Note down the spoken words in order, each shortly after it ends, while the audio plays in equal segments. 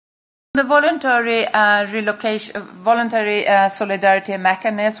The voluntary solidarity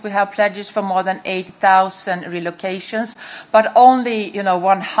mechanism, we have pledges for more than 8,000 relocations, but only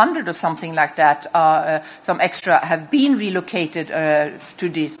 100 or something like that, some extra, have been relocated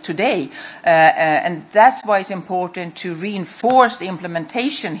today, and that's why it's important to reinforce the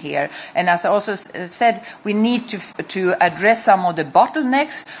implementation here. And as I also said, we need to address some of the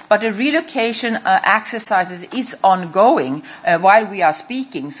bottlenecks, but the relocation exercises is ongoing while we are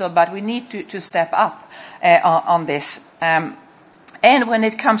speaking. But we need to step up on this. And when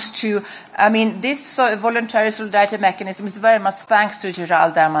it comes to, this voluntary solidarity mechanism is very much thanks to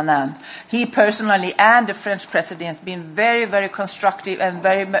Gérald Darmanin. He personally and the French president has been very, very constructive and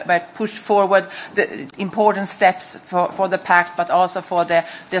very pushed forward the important steps for the pact, but also for the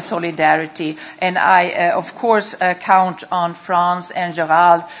solidarity. And I, of course, count on France and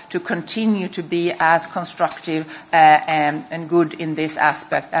Gérald to continue to be as constructive and good in this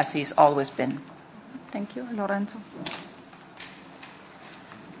aspect as he's always been. Thank you. Lorenzo.